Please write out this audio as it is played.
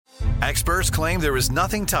Experts claim there is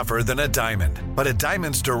nothing tougher than a diamond. But at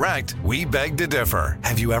Diamonds Direct, we beg to differ.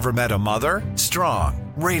 Have you ever met a mother?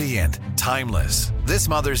 Strong, radiant, timeless. This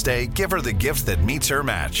Mother's Day, give her the gift that meets her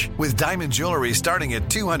match. With diamond jewelry starting at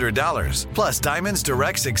 $200. Plus Diamonds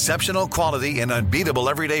Direct's exceptional quality and unbeatable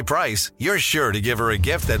everyday price, you're sure to give her a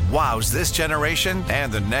gift that wows this generation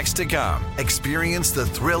and the next to come. Experience the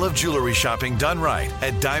thrill of jewelry shopping done right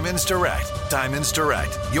at Diamonds Direct. Diamonds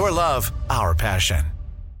Direct. Your love, our passion.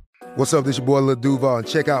 What's up, this your boy Lil Duval, and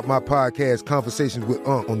check out my podcast, Conversations with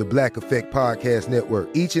Unc, on the Black Effect Podcast Network.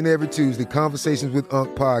 Each and every Tuesday, Conversations with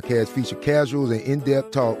Unc podcast feature casual and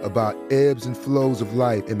in-depth talk about ebbs and flows of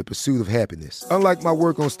life and the pursuit of happiness. Unlike my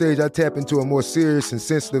work on stage, I tap into a more serious and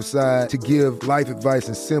sensitive side to give life advice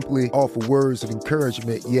and simply offer words of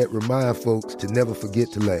encouragement, yet remind folks to never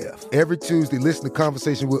forget to laugh. Every Tuesday, listen to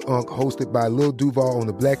Conversations with Unc, hosted by Lil Duval on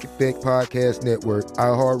the Black Effect Podcast Network,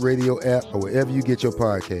 iHeartRadio app, or wherever you get your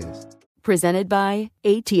podcasts. Presented by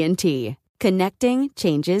AT&T. Connecting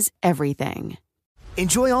changes everything.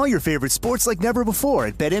 Enjoy all your favorite sports like never before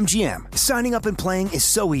at BetMGM. Signing up and playing is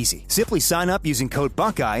so easy. Simply sign up using code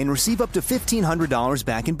Buckeye and receive up to $1,500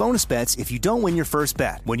 back in bonus bets if you don't win your first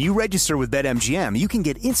bet. When you register with BetMGM, you can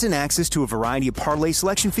get instant access to a variety of parlay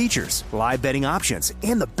selection features, live betting options,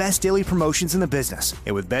 and the best daily promotions in the business.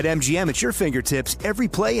 And with BetMGM at your fingertips, every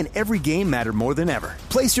play and every game matter more than ever.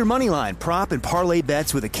 Place your moneyline, prop, and parlay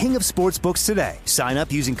bets with the king of sportsbooks today. Sign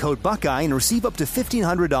up using code Buckeye and receive up to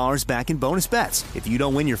 $1,500 back in bonus bets if you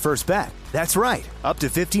don't win your first bet. That's right, up to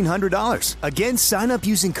 $1,500. Again, sign up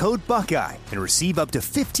using code Buckeye and receive up to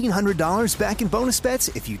 $1,500 back in bonus bets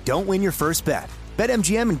if you don't win your first bet.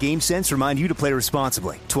 BetMGM and GameSense remind you to play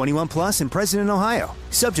responsibly. 21 plus and present in Ohio.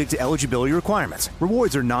 Subject to eligibility requirements.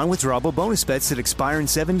 Rewards are non-withdrawable bonus bets that expire in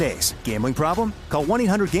 7 days. Gambling problem? Call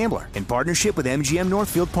 1-800-GAMBLER in partnership with MGM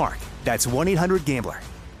Northfield Park. That's 1-800-GAMBLER.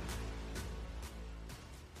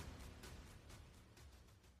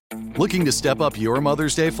 Looking to step up your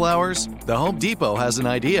Mother's Day flowers? The Home Depot has an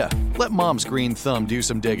idea. Let Mom's green thumb do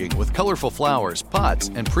some digging with colorful flowers, pots,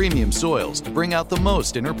 and premium soils to bring out the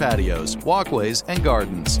most in her patios, walkways, and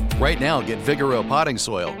gardens. Right now, get Vigoro potting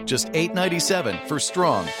soil, just $8.97 for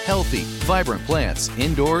strong, healthy, vibrant plants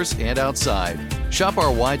indoors and outside. Shop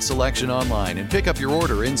our wide selection online and pick up your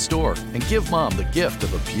order in-store and give Mom the gift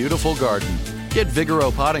of a beautiful garden. Get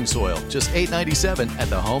Vigoro potting soil, just $8.97 at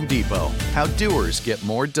the Home Depot. How doers get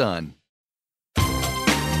more done.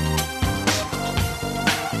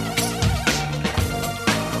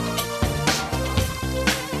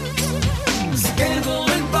 Scandal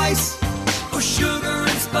and vice, or sugar and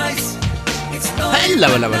spice. Hello.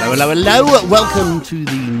 Welcome to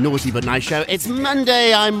the Naughty But Nice Show. It's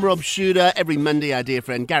Monday. I'm Rob Shuter. Every Monday, our dear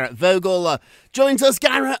friend Garrett Vogel joins us.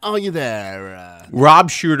 Garrett, are you there? Rob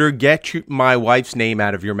Shuter, get my wife's name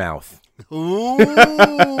out of your mouth. Ooh,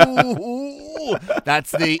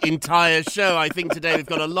 that's the entire show. I think today we've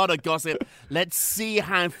got a lot of gossip. Let's see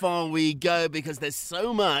how far we go because there's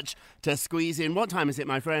so much to squeeze in. What time is it,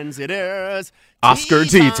 my friends? It is Oscar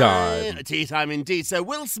tea time. Tea time indeed. So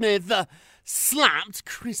Will Smith slapped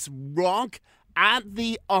Chris Rock at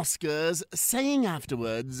the Oscars, saying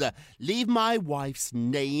afterwards, leave my wife's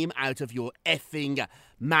name out of your effing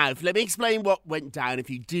mouth. Let me explain what went down if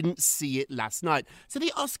you didn't see it last night. So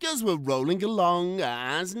the Oscars were rolling along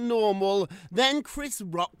as normal. Then Chris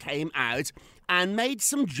Rock came out and made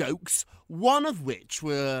some jokes, one of which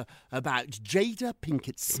were about Jada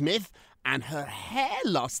Pinkett Smith and her hair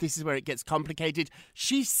loss. This is where it gets complicated.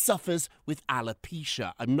 She suffers with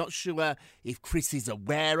alopecia. I'm not sure if Chris is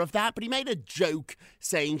aware of that, but he made a joke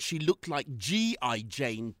saying she looked like G.I.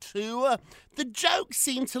 Jane too. The joke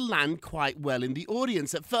seemed to land quite well in the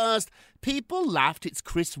audience. At first, people laughed. It's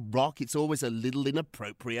Chris Rock. It's always a little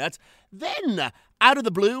inappropriate. Then, out of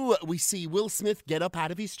the blue, we see Will Smith get up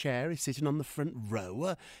out of his chair. He's sitting on the front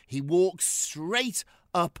row. He walks straight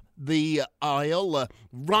up the aisle,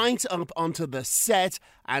 right up onto the set,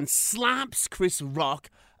 and slaps Chris Rock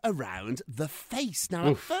around the face. Now,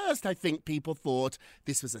 at first, I think people thought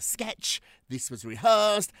this was a sketch, this was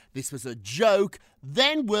rehearsed, this was a joke.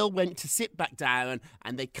 Then Will went to sit back down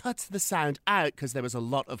and they cut the sound out because there was a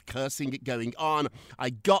lot of cursing going on. I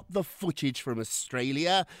got the footage from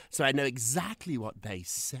Australia, so I know exactly what they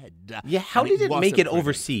said. Yeah, how did it make it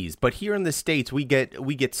overseas? But here in the States, we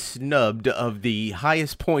get snubbed of the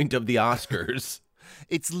highest point of the Oscars.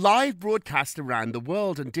 It's live broadcast around the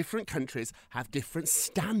world, and different countries have different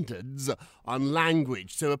standards on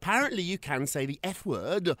language. So apparently you can say the F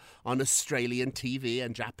word on Australian TV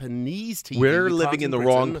and Japanese TV. We're living in the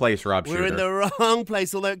wrong place, Rob Shooter. We're in the wrong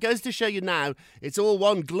place, although it goes to show you now, it's all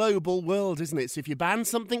one global world, isn't it? So if you ban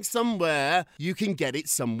something somewhere, you can get it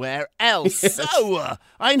somewhere else. Yes. So,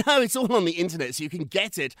 I know, it's all on the internet, so you can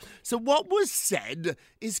get it. So what was said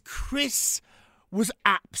is Chris was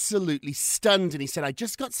absolutely stunned, and he said, I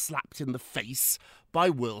just got slapped in the face by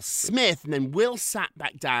Will Smith. And then Will sat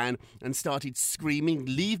back down and started screaming,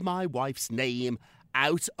 leave my wife's name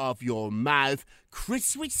out of your mouth.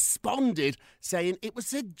 Chris responded saying it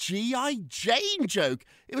was a G.I. Jane joke.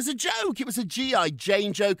 It was a joke. It was a G.I.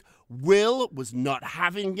 Jane joke. Will was not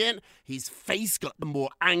having it. His face got more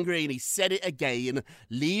angry, and he said it again.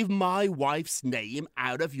 Leave my wife's name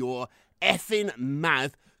out of your effing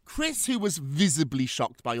mouth. Chris, who was visibly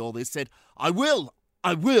shocked by all this, said, I will,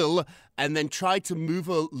 and then tried to move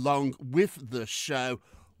along with the show.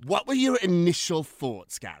 What were your initial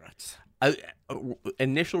thoughts, Garrett?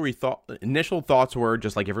 Initial thoughts were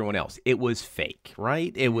just like everyone else. It was fake,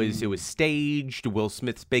 right? It was staged. Will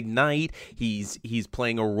Smith's big night. He's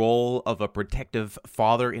playing a role of a protective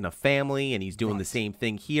father in a family, and he's doing the same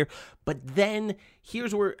thing here. But then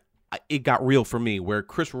here's where it got real for me, where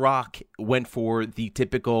Chris Rock went for the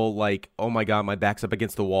typical, like, oh my God, my back's up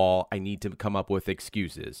against the wall, I need to come up with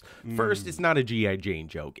excuses. First, it's not a G.I. Jane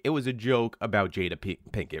joke. It was a joke about Jada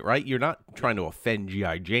Pinkett, right? You're not trying to offend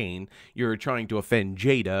G.I. Jane. You're trying to offend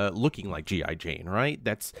Jada looking like G.I. Jane, right?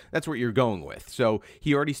 That's what you're going with. So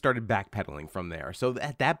he already started backpedaling from there. So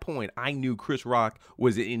at that point, I knew Chris Rock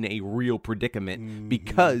was in a real predicament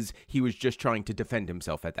because he was just trying to defend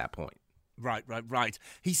himself at that point. Right.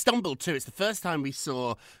 He stumbled too. It's the first time we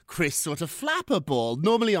saw Chris sort of flap a ball.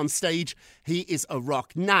 Normally on stage, he is a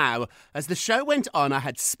rock. Now, as the show went on, I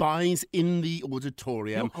had spies in the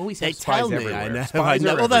auditorium. You always have spies everywhere. Spies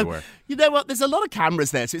are Although, everywhere. You know what? There's a lot of cameras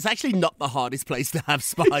there, so it's actually not the hardest place to have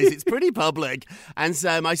spies. It's pretty public. And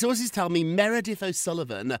so my sources tell me Meredith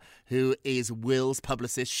O'Sullivan, who is Will's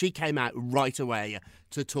publicist, she came out right away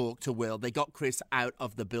to talk to Will. They got Chris out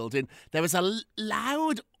of the building. There was a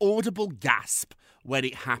loud, audible gasp when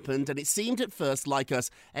it happened, and it seemed at first like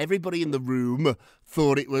everybody in the room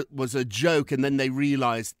thought it was a joke, and then they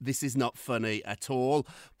realised this is not funny at all.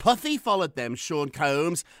 Puffy followed them, Sean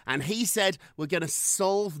Combs, and he said, we're going to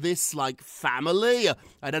solve this like family.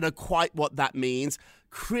 I don't know quite what that means.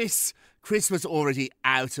 Chris was already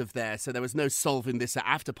out of there, so there was no solving this at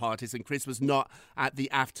after parties, and Chris was not at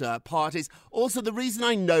the after parties. Also, the reason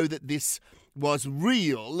I know that this was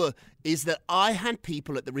real is that I had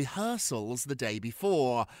people at the rehearsals the day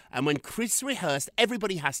before, and when Chris rehearsed,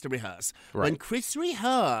 everybody has to rehearse. Right. When Chris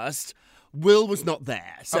rehearsed, Will was not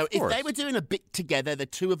there. So if they were doing a bit together, the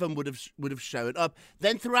two of them would have showed up.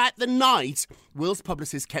 Then throughout the night, Will's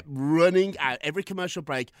publicist kept running out, every commercial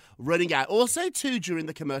break, running out. Also, too, during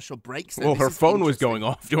the commercial breaks. Well, her phone was going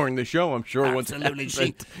off during the show, I'm sure.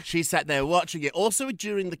 Absolutely. She sat there watching it. Also,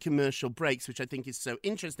 during the commercial breaks, which I think is so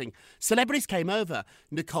interesting, celebrities came over.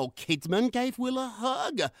 Nicole Kidman gave Will a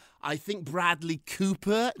hug. I think Bradley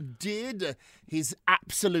Cooper did. His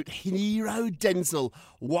absolute hero, Denzel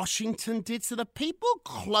Washington, did. So the people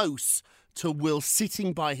close to Will,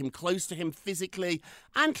 sitting by him, close to him physically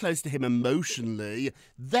and close to him emotionally,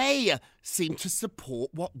 they seem to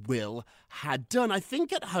support what Will had done. I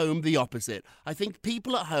think at home, the opposite. I think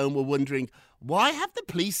people at home were wondering, why have the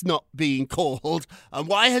police not been called, and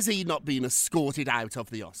why has he not been escorted out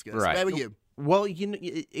of the Oscars? Right. Where were you? Well,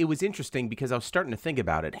 it was interesting because I was starting to think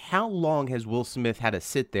about it. How long has Will Smith had to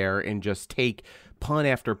sit there and just take pun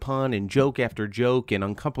after pun and joke after joke and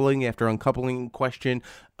uncoupling after uncoupling question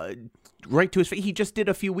right to his face? He just did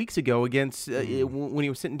a few weeks ago against when he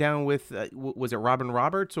was sitting down with was it Robin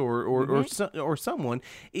Roberts or someone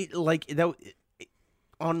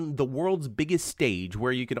on the world's biggest stage,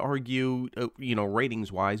 where you could argue,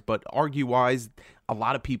 ratings wise, but argue wise, a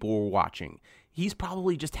lot of people were watching. He's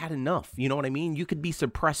probably just had enough. You know what I mean? You could be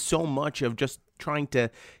suppressed so much of just trying to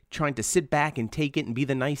sit back and take it and be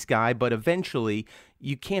the nice guy, but eventually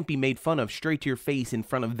you can't be made fun of straight to your face in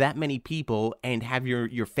front of that many people and have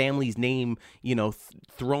your family's name,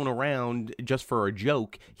 thrown around just for a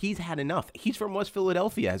joke. He's had enough. He's from West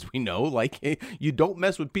Philadelphia, as we know. Like, you don't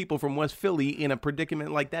mess with people from West Philly in a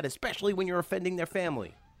predicament like that, especially when you're offending their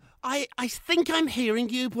family. I think I'm hearing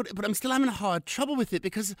you, but I'm still having a hard trouble with it,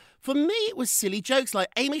 because for me it was silly jokes. Like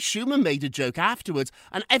Amy Schumer made a joke afterwards,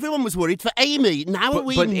 and everyone was worried for Amy. Now are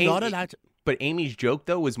we not allowed to... But Amy's joke,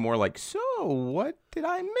 though, was more like, so what did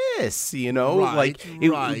I miss? You know, Right.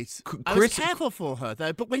 Chris, I was careful for her,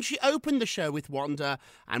 though, but when she opened the show with Wanda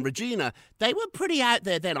and Regina, they were pretty out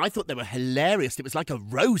there then. I thought they were hilarious. It was like a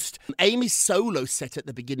roast. Amy's solo set at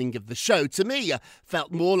the beginning of the show, to me,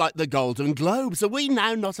 felt more like the Golden Globes. Are we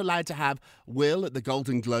now not allowed to have Will at the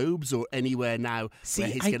Golden Globes or anywhere now where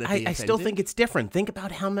he's going to be offended? I still think it's different. Think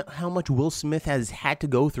about how much Will Smith has had to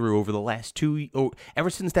go through over the last ever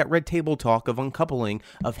since that Red Table Talk of uncoupling,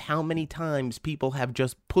 of how many times people have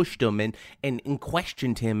just pushed him and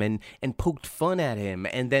questioned him and poked fun at him,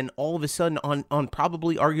 and then all of a sudden on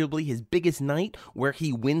probably arguably his biggest night where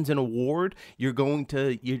he wins an award, you're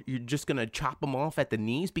just gonna chop him off at the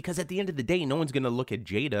knees, because at the end of the day, no one's gonna look at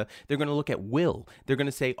Jada. They're gonna look at Will. They're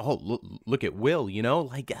gonna say, "Oh, look at Will," you know,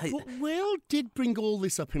 like. But Will did bring all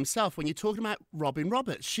this up himself when you're talking about Robin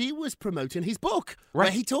Roberts. She was promoting his book, right,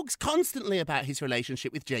 where he talks constantly about his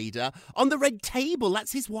relationship with Jada on the Red Table.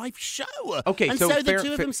 That's his wife's show. Okay, and so the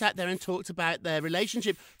two of them sat there and talked about their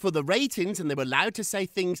relationship for the ratings, and they were allowed to say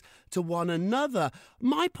things to one another.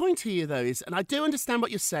 My point here, though, is, and I do understand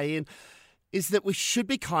what you're saying, is that we should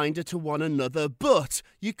be kinder to one another, but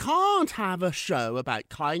you can't have a show about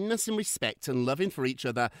kindness and respect and loving for each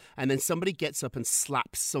other, and then somebody gets up and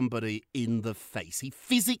slaps somebody in the face. He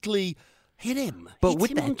physically hit him. But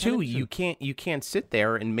with that too, you can't sit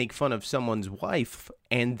there and make fun of someone's wife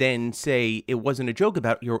and then say it wasn't a joke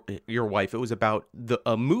about your wife. It was about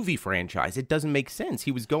a movie franchise. It doesn't make sense.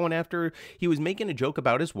 He was making a joke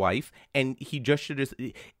about his wife, and he just should have,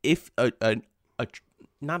 if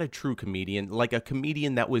not a true comedian, like a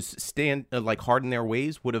comedian that was like hard in their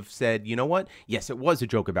ways, would have said, you know what? Yes, it was a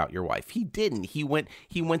joke about your wife. He didn't. He went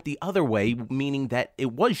the other way, meaning that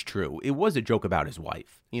it was true. It was a joke about his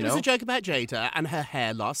wife. You know? It was a joke about Jada and her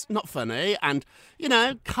hair loss. Not funny, and, you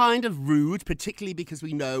know, kind of rude, particularly because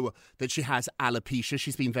we know that she has alopecia.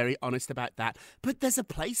 She's been very honest about that. But there's a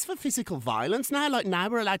place for physical violence now. Like, now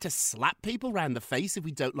we're allowed to slap people around the face if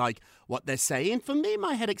we don't like what they're saying. For me,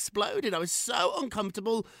 my head exploded. I was so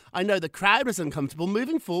uncomfortable. I know the crowd was uncomfortable.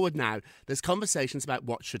 Moving forward now, there's conversations about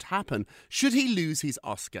what should happen. Should he lose his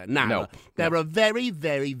Oscar? Now, there are very,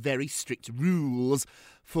 very, very strict rules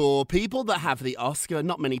for people that have the Oscar.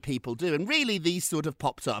 Not many people do. And really, these sort of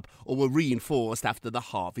popped up or were reinforced after the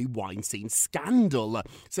Harvey Weinstein scandal.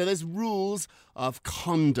 So there's rules of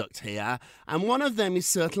conduct here. And one of them is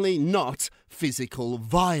certainly not physical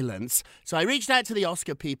violence. So I reached out to the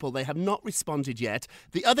Oscar people. They have not responded yet.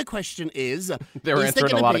 The other question is... They're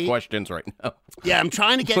answering a lot of questions right now. Yeah, I'm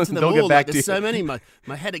trying to get to them all. There's so many. My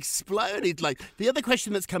head exploded. Like, the other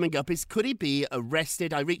question that's coming up is, could he be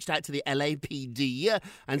arrested? I reached out to the LAPD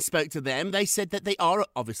and spoke to them. They said that they are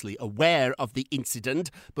obviously aware of the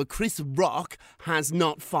incident, but Chris Rock has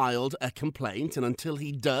not filed a complaint, and until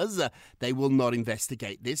he does, they will not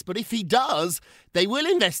investigate this. But if he does, they will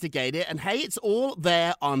investigate it, and hey, it's all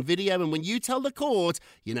there on video. And when you tell the court,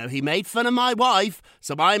 you know, he made fun of my wife,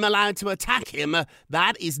 so I'm allowed to attack him,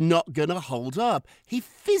 that is not going to hold up. He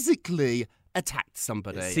physically attacked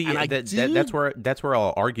somebody. See, and that's where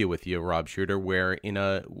I'll argue with you, Rob Shooter, where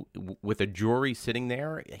with a jury sitting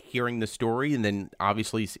there hearing the story and then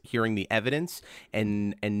obviously hearing the evidence,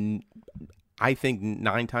 and I think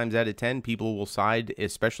 9 times out of 10 people will side,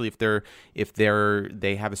 especially if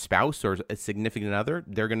they have a spouse or a significant other,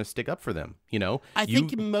 they're going to stick up for them. You know, I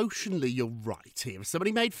think emotionally you're right here. If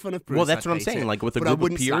somebody made fun of Bruce, well, that's what I'm saying. Like with a group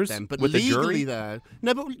of peers, them, but with legally, a jury,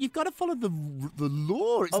 no, but you've got to follow the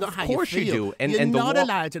law. It's not how you feel. Of course you do. And you're the not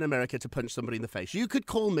allowed in America to punch somebody in the face. You could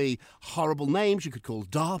call me horrible names. You could call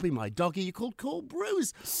Darby my doggy. You could call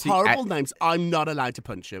Bruce horrible names. I'm not allowed to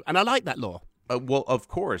punch you, and I like that law. Well, of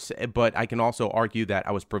course, but I can also argue that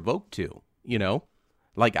I was provoked to, you know,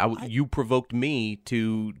 like you provoked me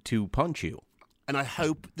to punch you. And I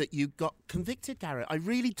hope that you got convicted, Garrett. I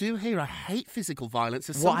really do here. I hate physical violence.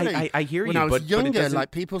 As somebody, well, I hear when you. When I was younger, but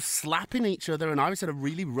like people slapping each other, and I was at a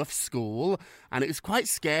really rough school, and it was quite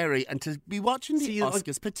scary. And to be watching the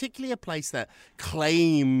Oscars, particularly a place that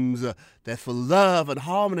claims they're for love and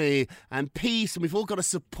harmony and peace, and we've all got to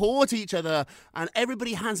support each other, and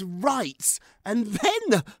everybody has rights. And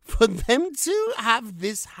then for them to have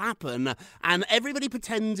this happen, and everybody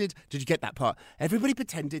pretended, did you get that part? Everybody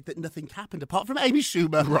pretended that nothing happened, apart from Amy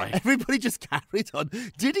Schumer. Right. Everybody just carried on.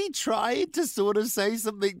 Did he try to sort of say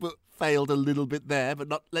something, but failed a little bit there?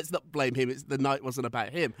 But let's not blame him. The night wasn't about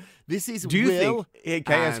him. This is Do you Will. Think?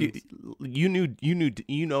 Can I ask you?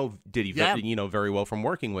 You know Diddy, very well from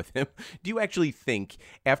working with him. Do you actually think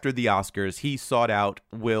after the Oscars he sought out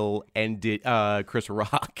Will and Chris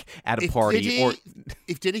Rock at a party?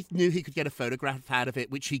 If Diddy knew he could get a photograph out of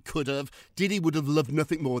it, which he could have, Diddy would have loved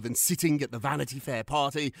nothing more than sitting at the Vanity Fair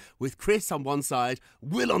party with Chris on one side,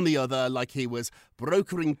 Will on the other, like he was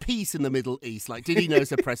brokering peace in the Middle East. Like Diddy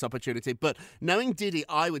knows a press opportunity. But knowing Diddy,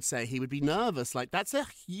 I would say he would be nervous. Like, that's a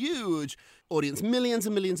huge audience, millions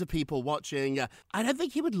and millions of people watching. I don't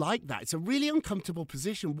think he would like that. It's a really uncomfortable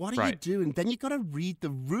position. What do you do? And then you've got to read the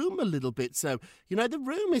room a little bit. So, the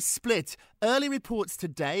room is split. Early reports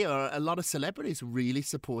today are a lot of celebrities really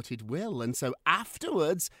supported Will. And so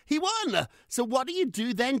afterwards, he won. So what do you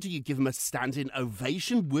do then? Do you give him a standing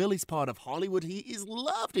ovation? Will is part of Hollywood. He is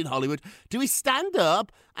loved in Hollywood. Do we stand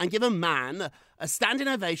up and give a man a standing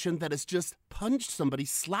ovation that has just punched somebody,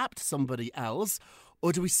 slapped somebody else?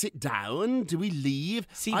 Or do we sit down? Do we leave?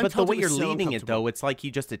 See, but the way you're leading it, though, it's like he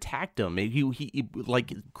just attacked him. He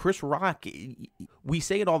like Chris Rock. We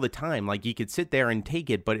say it all the time. Like, he could sit there and take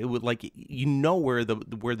it, but it would where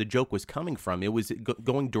the joke was coming from. It was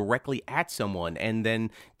going directly at someone, and then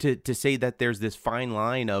to say that there's this fine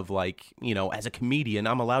line of as a comedian,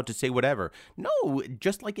 I'm allowed to say whatever. No,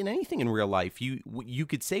 just like in anything in real life, you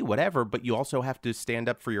could say whatever, but you also have to stand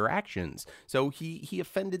up for your actions. So he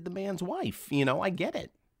offended the man's wife. I get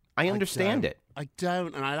it. I understand it. I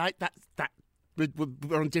don't, and I like that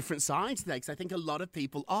we're on different sides today, because I think a lot of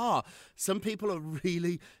people are. Some people are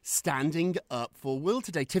really standing up for Will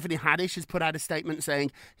today. Tiffany Haddish has put out a statement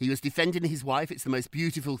saying he was defending his wife. It's the most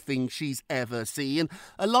beautiful thing she's ever seen.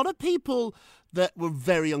 A lot of people that were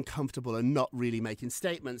very uncomfortable and not really making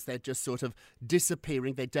statements. They're just sort of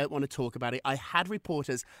disappearing. They don't want to talk about it. I had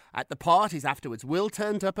reporters at the parties afterwards. Will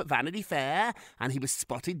turned up at Vanity Fair and he was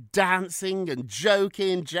spotted dancing and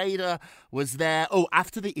joking. Jada was there. Oh,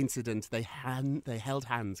 after the incident, they held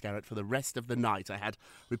hands, Garrett, for the rest of the night. I had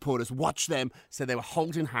reporters watch them, so they were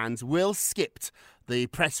holding hands. Will skipped the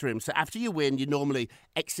press room. So after you win, you normally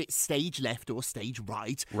exit stage left or stage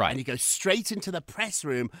right. And you go straight into the press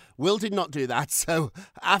room. Will did not do that. So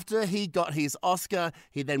after he got his Oscar,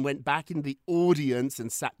 he then went back in the audience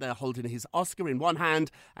and sat there holding his Oscar in one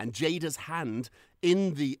hand and Jada's hand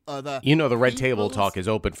in the other. The Red Table Talk is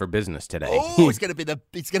open for business today. Oh, it's going to be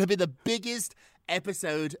the biggest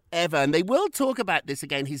episode ever, and they will talk about this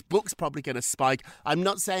again. His book's probably going to spike. I'm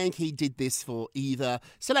not saying he did this for either.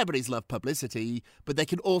 Celebrities love publicity, but they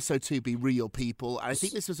can also too be real people. And I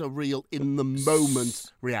think this was a real in the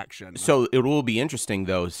moment reaction. So it will be interesting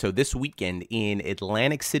though. So this weekend in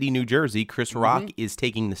Atlantic City, New Jersey, Chris Rock is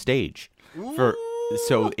taking the stage for.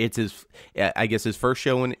 So it's his first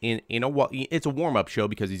show it's a warm-up show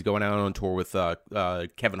because he's going out on tour with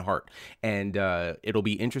Kevin Hart, and it'll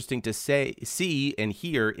be interesting to see and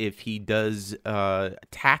hear if he does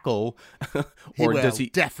tackle or does he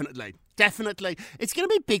Definitely. It's going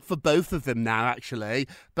to be big for both of them now, actually.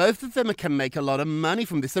 Both of them can make a lot of money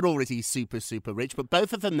from this. They're already super, super rich, but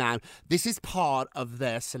both of them now, this is part of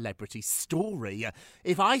their celebrity story.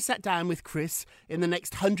 If I sat down with Chris in the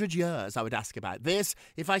next 100 years, I would ask about this.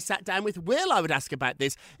 If I sat down with Will, I would ask about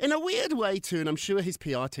this. In a weird way, too, and I'm sure his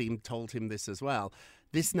PR team told him this as well.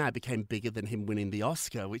 This now became bigger than him winning the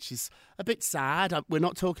Oscar, which is a bit sad. We're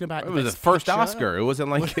not talking about... It was his first Oscar. It wasn't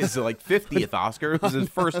like his 50th Oscar. It was his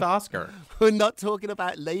first Oscar. We're not talking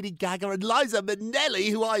about Lady Gaga and Liza Minnelli,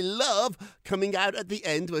 who I love, coming out at the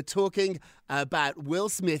end. We're talking about Will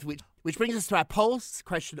Smith, which brings us to our poll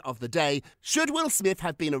question of the day. Should Will Smith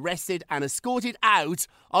have been arrested and escorted out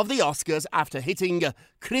of the Oscars after hitting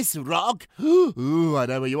Chris Rock? Ooh, I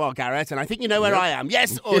know where you are, Garrett, and I think you know where I am.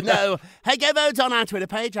 Yes or no? Hey, go vote on our Twitter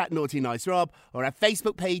page at Naughty Nice Rob or our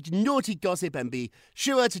Facebook page, Naughty Gossip, and be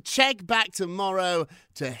sure to check back tomorrow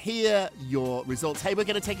to hear your results. Hey, we're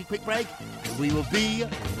going to take a quick break, and we will be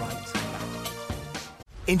right back.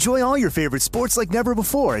 Enjoy all your favorite sports like never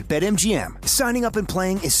before at BetMGM. Signing up and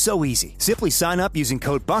playing is so easy. Simply sign up using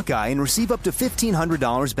code Buckeye and receive up to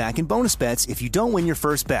 $1,500 back in bonus bets if you don't win your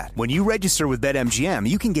first bet. When you register with BetMGM,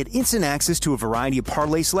 you can get instant access to a variety of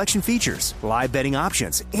parlay selection features, live betting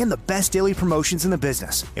options, and the best daily promotions in the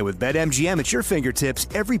business. And with BetMGM at your fingertips,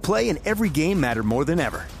 every play and every game matter more than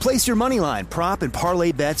ever. Place your moneyline, prop, and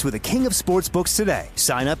parlay bets with the king of sportsbooks today.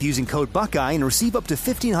 Sign up using code Buckeye and receive up to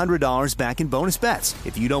 $1,500 back in bonus bets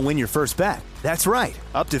if you don't win your first bet. That's right,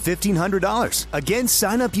 up to $1,500. Again,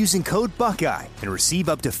 sign up using code Buckeye and receive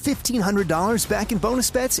up to $1,500 back in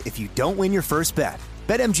bonus bets if you don't win your first bet.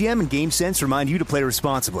 BetMGM and GameSense remind you to play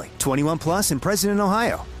responsibly. 21 plus and present in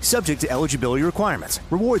Ohio. Subject to eligibility requirements.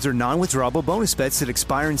 Rewards are non-withdrawable bonus bets that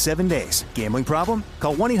expire in 7 days. Gambling problem?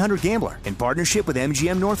 Call 1-800-GAMBLER in partnership with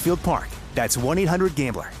MGM Northfield Park. That's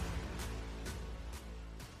 1-800-GAMBLER.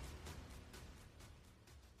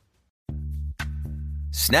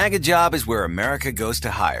 Snag a Job is where America goes to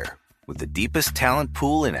hire, with the deepest talent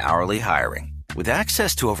pool in hourly hiring. With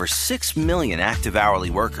access to over 6 million active hourly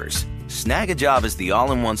workers, Snag a Job is the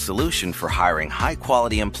all-in-one solution for hiring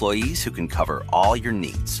high-quality employees who can cover all your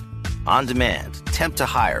needs. On demand, temp to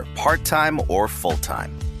hire, part-time or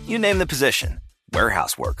full-time. You name the position.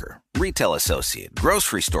 Warehouse worker, retail associate,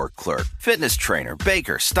 grocery store clerk, fitness trainer,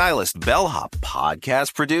 baker, stylist, bellhop,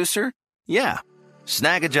 podcast producer. Yeah,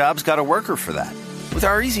 Snag a Job's got a worker for that. With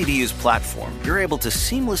our easy-to-use platform, you're able to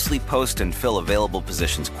seamlessly post and fill available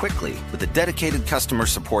positions quickly with a dedicated customer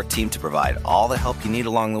support team to provide all the help you need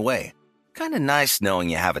along the way. Kind of nice knowing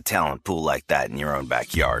you have a talent pool like that in your own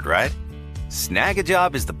backyard, right? Snag a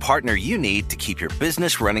Job is the partner you need to keep your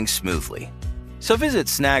business running smoothly. So visit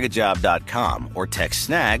snagajob.com or text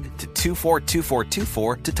snag to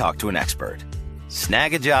 242424 to talk to an expert.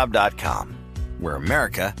 Snagajob.com, where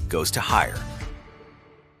America goes to hire.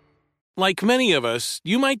 Like many of us,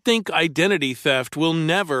 you might think identity theft will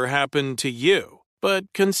never happen to you. But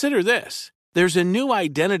consider this. There's a new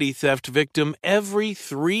identity theft victim every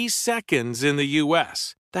 3 seconds in the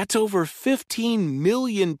U.S. That's over 15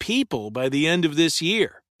 million people by the end of this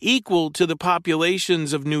year, equal to the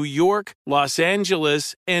populations of New York, Los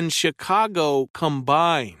Angeles, and Chicago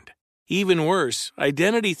combined. Even worse,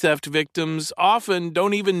 identity theft victims often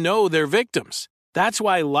don't even know they're victims. That's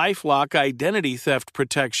why LifeLock Identity Theft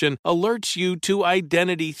Protection alerts you to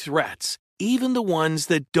identity threats, even the ones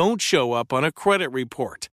that don't show up on a credit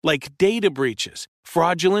report, like data breaches,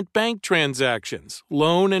 fraudulent bank transactions,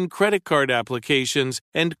 loan and credit card applications,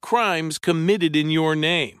 and crimes committed in your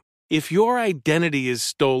name. If your identity is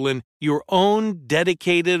stolen, your own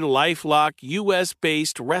dedicated LifeLock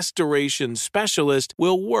U.S.-based restoration specialist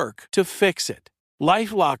will work to fix it.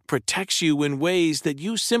 LifeLock protects you in ways that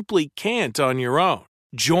you simply can't on your own.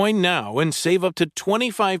 Join now and save up to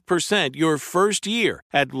 25% your first year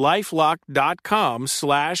at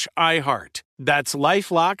LifeLock.com/iHeart. That's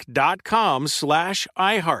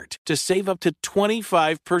LifeLock.com/iHeart to save up to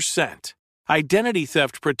 25%. Identity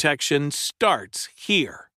theft protection starts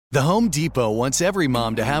here. The Home Depot wants every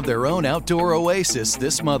mom to have their own outdoor oasis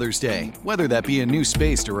this Mother's Day, whether that be a new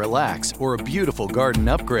space to relax or a beautiful garden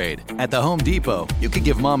upgrade. At the Home Depot, you can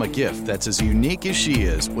give mom a gift that's as unique as she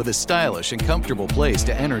is, with a stylish and comfortable place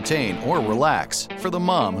to entertain or relax for the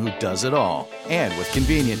mom who does it all. And with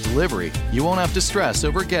convenient delivery, you won't have to stress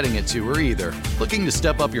over getting it to her either. Looking to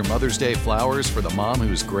step up your Mother's Day flowers for the mom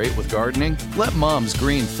who's great with gardening? Let Mom's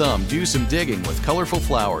Green Thumb do some digging with colorful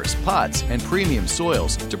flowers, pots, and premium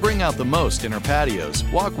soils to bring out the most in her patios,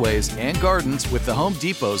 walkways, and gardens with the Home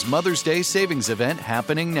Depot's Mother's Day savings event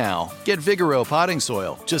happening now. Get Vigoro potting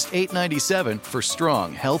soil, just $8.97 for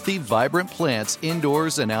strong, healthy, vibrant plants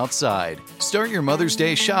indoors and outside. Start your Mother's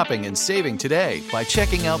Day shopping and saving today by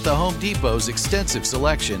checking out the Home Depot's extensive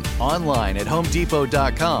selection online at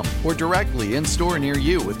HomeDepot.com or directly in store near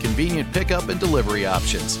you with convenient pickup and delivery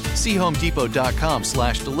options. See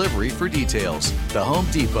HomeDepot.com/delivery for details. The Home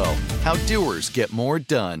Depot, how doers get more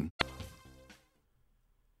done.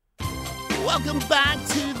 Welcome back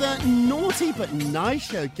to the Naughty But Nice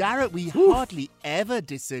Show. Garrett, we hardly ever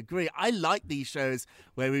disagree. I like these shows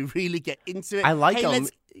where we really get into it. I like them.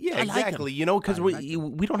 let's- Yeah, I like exactly. them. You know, because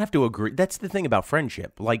we don't have to agree. That's the thing about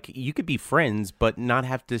friendship. Like, you could be friends, but not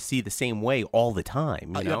have to see the same way all the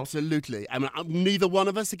time, you know? Absolutely. I mean, neither one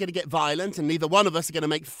of us are going to get violent, and neither one of us are going to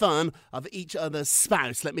make fun of each other's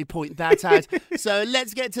spouse. Let me point that out. So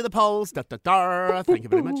let's get to the polls. Da, da, da. Thank you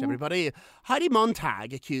very much, everybody. Heidi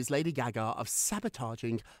Montag accused Lady Gaga of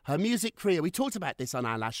sabotaging her music career. We talked about this on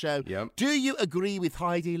our last show. Yep. Do you agree with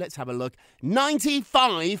Heidi? Let's have a look.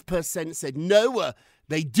 95% said no.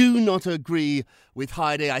 They do not agree with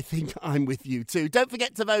Heidi. I think I'm with you too. Don't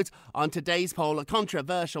forget to vote on today's poll, a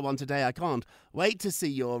controversial one today. I can't wait to see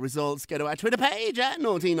your results. Go to our Twitter page at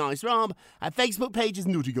Naughty Nice Rob. Our Facebook page is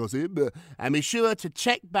Naughty Gossip. And be sure to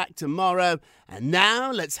check back tomorrow. And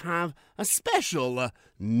now let's have a special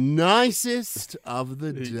nicest of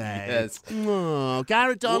the day. Yes. Oh,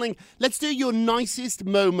 Garrett, darling, let's do your nicest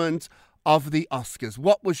moment of the Oscars.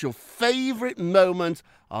 What was your favorite moment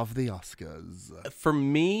of the Oscars? For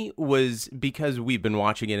me, was because we've been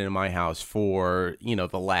watching it in my house for, the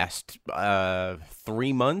last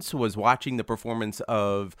 3 months, was watching the performance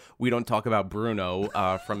of We Don't Talk About Bruno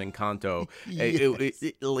from Encanto. Yes.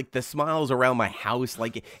 Like, the smiles around my house,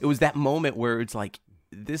 like, it was that moment where it's like,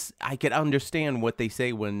 I could understand what they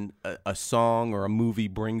say when a song or a movie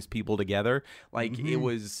brings people together. Like, it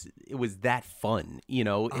was that fun,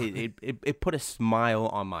 It put a smile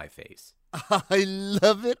on my face. I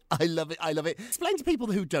love it. I love it. I love it. Explain to people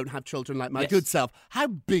who don't have children like my good self, how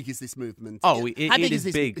big is this movement? Oh, it is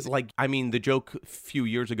big. Like, I mean, the joke a few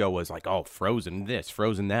years ago was like, oh, Frozen this,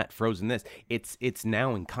 Frozen that, Frozen this. It's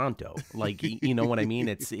now Encanto. Like, you know what I mean?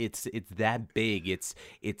 It's that big. It's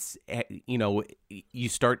you know, you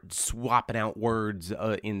start swapping out words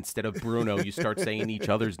instead of Bruno. You start saying each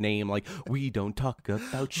other's name. Like, we don't talk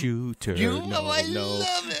about you, Turner. I love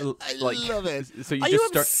it. I love it. So Are you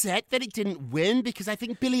upset that it didn't win? Because I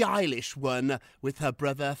think Billie Eilish won with her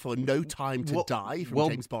brother for No Time to Die from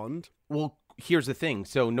James Bond. Well, here's the thing.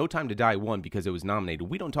 So No Time to Die won because it was nominated.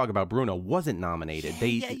 We don't talk about Bruno wasn't nominated.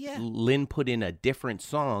 Lin put in a different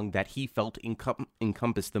song that he felt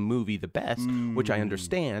encompassed the movie the best, which I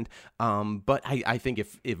understand. But I think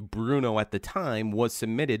if Bruno at the time was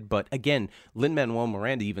submitted, but again, Lin-Manuel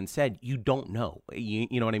Miranda even said, you don't know.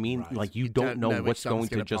 You know what I mean? Right. Like, you don't know what's going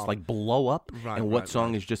to just like blow up and what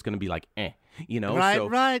song is just going to be like, eh. You know,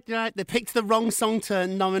 right. They picked the wrong song to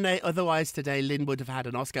nominate. Otherwise, today, Lin would have had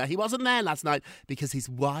an Oscar. He wasn't there last night because his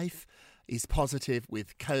wife is positive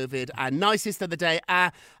with COVID. And nicest of the day,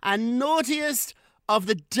 and naughtiest of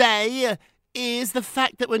the day is the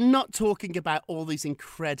fact that we're not talking about all these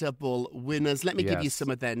incredible winners. Let me give you some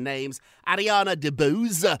of their names. Ariana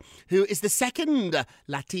DeBose, who is the second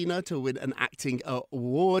Latina to win an acting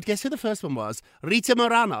award. Guess who the first one was? Rita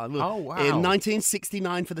Moreno. Oh, wow. In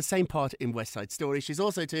 1969 for the same part in West Side Story. She's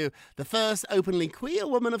also, too, the first openly queer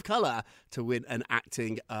woman of colour to win an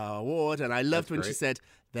acting award. And I loved when she said,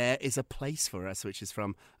 "There is a place for us," which is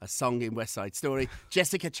from a song in West Side Story.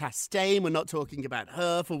 Jessica Chastain, we're not talking about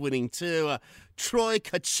her for winning too. Troy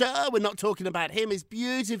Couture, we're not talking about him. His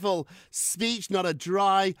beautiful speech, not a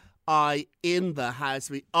dry eye in the house.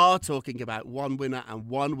 We are talking about one winner and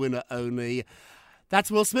one winner only. That's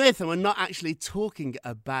Will Smith, and we're not actually talking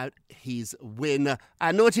about his win.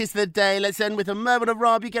 And naughtiest of the day, let's end with a moment of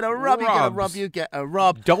Rob. You get a Rob, you get a Rob, you get a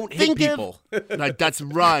Rob. Don't hit people. No, that's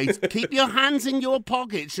right. Keep your hands in your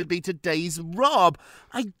pocket should be today's Rob.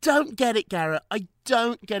 I don't get it, Garrett. I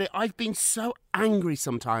don't get it. I've been so angry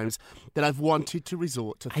sometimes that I've wanted to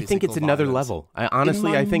resort to physical I think it's another violence. level.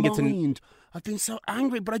 I think it's I've been so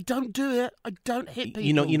angry, but I don't do it. I don't hit people.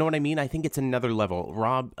 You know what I mean? I think it's another level.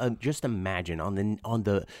 Rob, just imagine on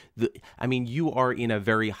the I mean, you are in a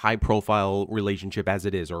very high profile relationship as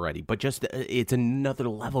it is already, but just it's another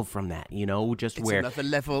level from that, you know, just it's where another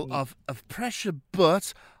level of pressure,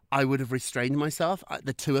 but I would have restrained myself.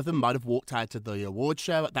 The two of them might have walked out to the award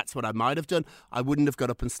show. That's what I might have done. I wouldn't have got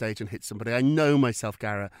up on stage and hit somebody. I know myself,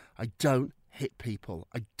 Garrett. I don't hit people.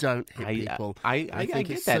 I don't hit people. I think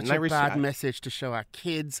get it's that. such a bad message to show our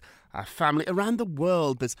kids, our family, around the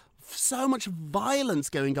world. There's so much violence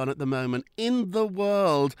going on at the moment in the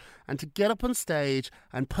world, and to get up on stage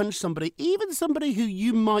and punch somebody, even somebody who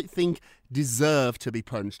you might think deserved to be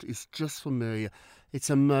punched, is just, for me, it's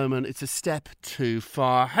a moment, it's a step too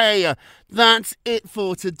far. Hey, that's it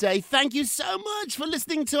for today. Thank you so much for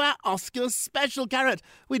listening to our Oscars special, Garrett.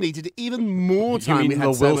 We needed even more time. You mean we had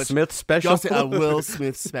the so Will much Smith special? A Will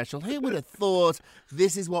Smith special. Who would have thought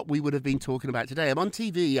this is what we would have been talking about today? I'm on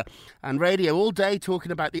TV and radio all day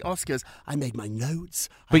talking about the Oscars. I made my notes.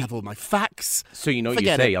 I have all my facts. So you know what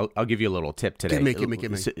you say. I'll give you a little tip today. Give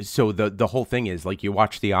me. So the whole thing is like you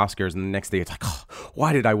watch the Oscars and the next day it's like, oh,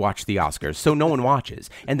 why did I watch the Oscars? So no one watches.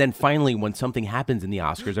 And then finally when something happens in the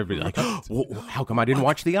Oscars, everybody's like, oh, well, how come I didn't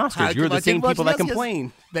watch the Oscars? You're the same people that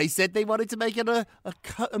complain. They said they wanted to make it a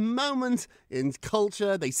moment in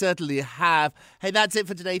culture. They certainly have. Hey, that's it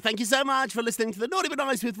for today. Thank you so much for listening to the Naughty But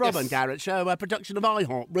Nice with Rob and Garrett show, a production of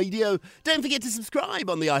iHeartRadio. Don't forget to subscribe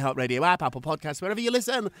on the iHeartRadio app, Apple Podcasts, wherever you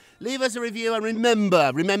listen. Leave us a review and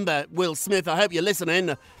remember, Will Smith, I hope you're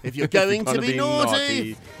listening. If you're going to be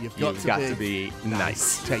naughty, you've got to be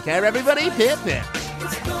nice. Take care, everybody. Pip, pip.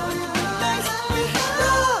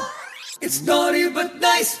 It's Naughty But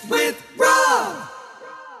Nice with Rob.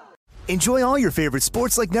 Enjoy all your favorite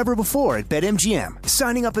sports like never before at BetMGM.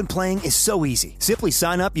 Signing up and playing is so easy. Simply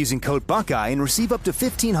sign up using code Buckeye and receive up to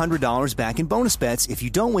 $1,500 back in bonus bets if you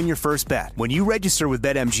don't win your first bet. When you register with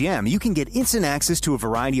BetMGM, you can get instant access to a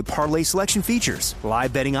variety of parlay selection features,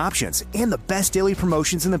 live betting options, and the best daily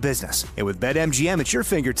promotions in the business. And with BetMGM at your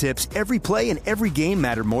fingertips, every play and every game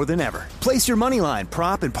matter more than ever. Place your moneyline,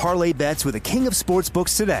 prop, and parlay bets with the king of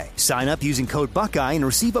sportsbooks today. Sign up using code Buckeye and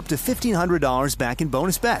receive up to $1,500 back in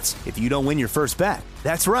bonus bets if you don't win your first bet.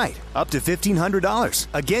 That's right, up to $1,500.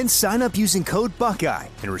 Again, sign up using code Buckeye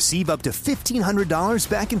and receive up to $1,500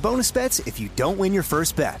 back in bonus bets if you don't win your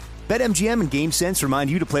first bet. BetMGM and GameSense remind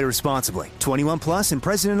you to play responsibly. 21 plus and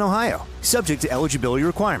present in Ohio. Subject to eligibility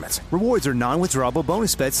requirements. Rewards are non-withdrawable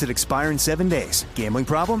bonus bets that expire in 7 days. Gambling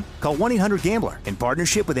problem? Call 1-800-GAMBLER in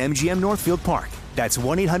partnership with MGM Northfield Park. That's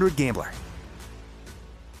 1-800-GAMBLER.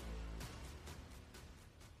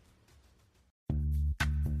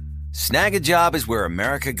 Snag a Job is where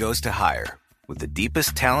America goes to hire, with the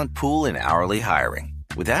deepest talent pool in hourly hiring.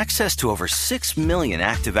 With access to over 6 million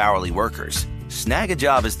active hourly workers, Snag a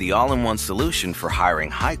Job is the all-in-one solution for hiring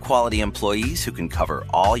high-quality employees who can cover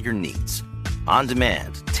all your needs. On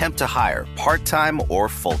demand, temp to hire, part-time or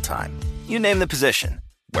full-time. You name the position.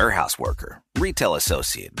 Warehouse worker, retail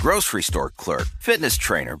associate, grocery store clerk, fitness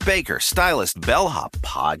trainer, baker, stylist, bellhop,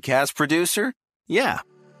 podcast producer. Yeah,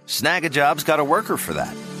 Snag a Job's got a worker for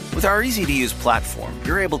that. With our easy-to-use platform,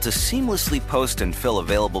 you're able to seamlessly post and fill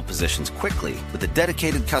available positions quickly with a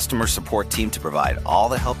dedicated customer support team to provide all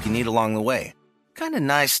the help you need along the way. Kind of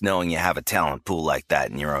nice knowing you have a talent pool like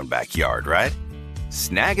that in your own backyard, right?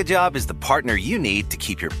 Snag-a-Job is the partner you need to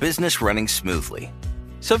keep your business running smoothly.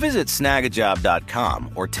 So visit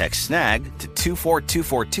snagajob.com or text snag to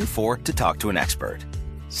 242424 to talk to an expert.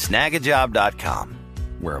 Snagajob.com,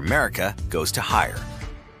 where America goes to hire.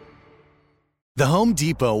 The Home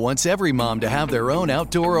Depot wants every mom to have their own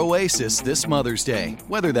outdoor oasis this Mother's Day,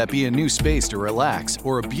 whether that be a new space to relax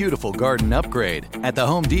or a beautiful garden upgrade. At the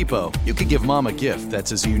Home Depot, you can give mom a gift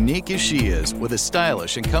that's as unique as she is, with a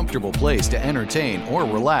stylish and comfortable place to entertain or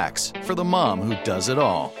relax for the mom who does it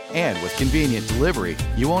all. And with convenient delivery,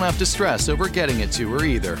 you won't have to stress over getting it to her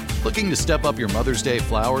either. Looking to step up your Mother's Day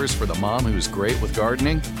flowers for the mom who's great with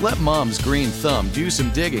gardening? Let Mom's green thumb do some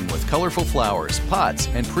digging with colorful flowers, pots,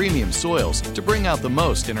 and premium soils to bring out the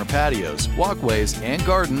most in her patios, walkways, and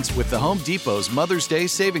gardens with the Home Depot's Mother's Day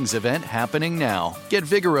Savings Event happening now. Get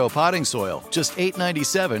Vigoro potting soil, just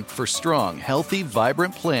 $8.97 for strong, healthy,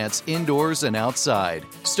 vibrant plants indoors and outside.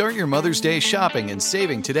 Start your Mother's Day shopping and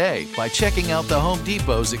saving today by checking out the Home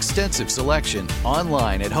Depot's extensive selection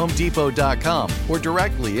online at HomeDepot.com or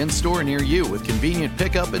directly in-store near you with convenient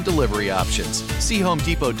pickup and delivery options. See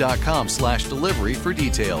HomeDepot.com/delivery for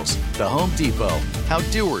details. The Home Depot. How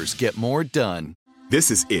doers get more done.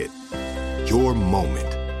 This is it. Your moment.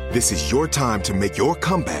 This is your time to make your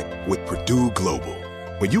comeback with Purdue Global.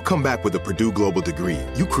 When you come back with a Purdue Global degree,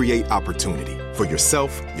 you create opportunity for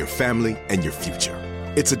yourself, your family, and your future.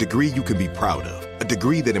 It's a degree you can be proud of, a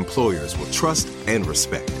degree that employers will trust and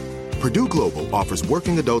respect. Purdue Global offers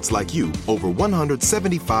working adults like you over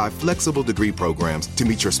 175 flexible degree programs to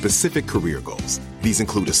meet your specific career goals. These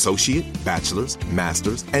include associate, bachelor's,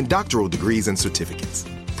 master's, and doctoral degrees and certificates.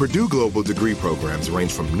 Purdue Global degree programs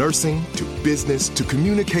range from nursing to business to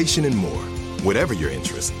communication and more. Whatever your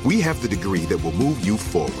interest, we have the degree that will move you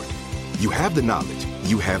forward. You have the knowledge,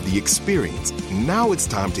 you have the experience. Now it's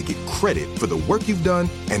time to get credit for the work you've done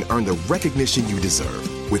and earn the recognition you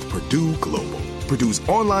deserve with Purdue Global, Purdue's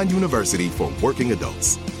online university for working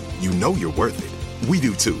adults. You know you're worth it. We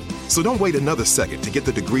do too. So don't wait another second to get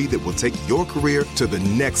the degree that will take your career to the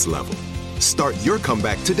next level. Start your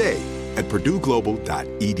comeback today at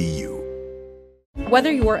purdueglobal.edu.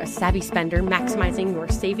 Whether you're a savvy spender maximizing your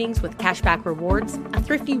savings with cashback rewards, a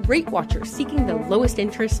thrifty rate watcher seeking the lowest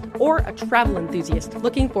interest, or a travel enthusiast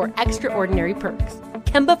looking for extraordinary perks,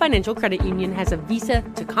 Kemba Financial Credit Union has a visa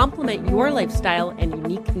to complement your lifestyle and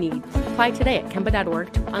unique needs. Apply today at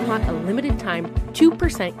Kemba.org to unlock a limited-time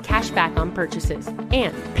 2% cash back on purchases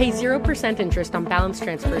and pay 0% interest on balance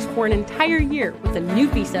transfers for an entire year with a new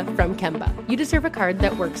visa from Kemba. You deserve a card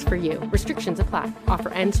that works for you. Restrictions apply. Offer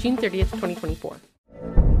ends June 30th, 2024.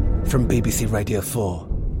 From BBC Radio 4,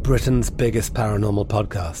 Britain's biggest paranormal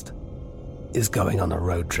podcast is going on a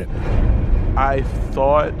road trip. I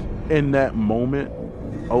thought in that moment,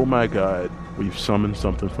 oh my God, we've summoned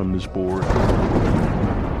something from this board.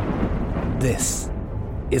 This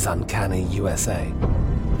is Uncanny USA.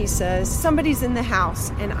 He says, somebody's in the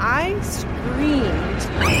house, and I screamed.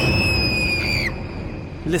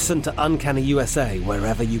 Listen to Uncanny USA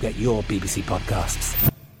wherever you get your BBC podcasts,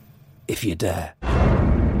 if you dare.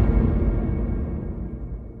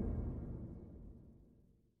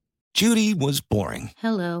 Judy was boring.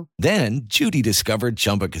 Hello. Then Judy discovered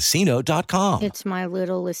ChumbaCasino.com. It's my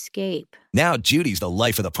little escape. Now Judy's the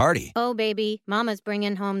life of the party. Oh, baby, mama's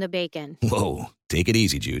bringing home the bacon. Whoa, take it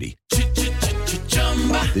easy, Judy.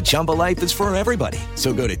 The Chumba life is for everybody.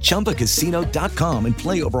 So go to ChumbaCasino.com and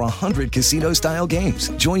play over 100 casino-style games.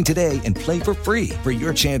 Join today and play for free for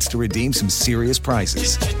your chance to redeem some serious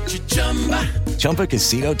prizes.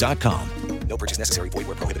 ChumbaCasino.com. No purchase necessary. Void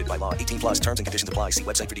where prohibited by law. 18 plus terms and conditions apply. See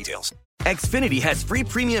website for details. Xfinity has free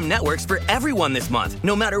premium networks for everyone this month,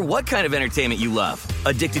 no matter what kind of entertainment you love.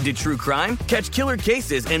 Addicted to true crime? Catch killer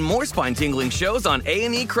cases and more spine-tingling shows on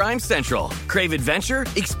A&E Crime Central. Crave adventure?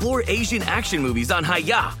 Explore Asian action movies on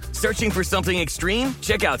Hi-Ya. Searching for something extreme?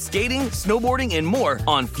 Check out skating, snowboarding, and more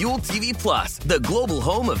on Fuel TV Plus, the global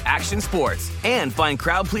home of action sports. And find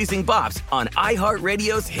crowd-pleasing bops on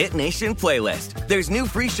iHeartRadio's Hit Nation playlist. There's new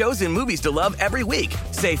free shows and movies to love every week.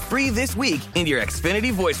 Say free this week in your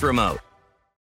Xfinity voice remote.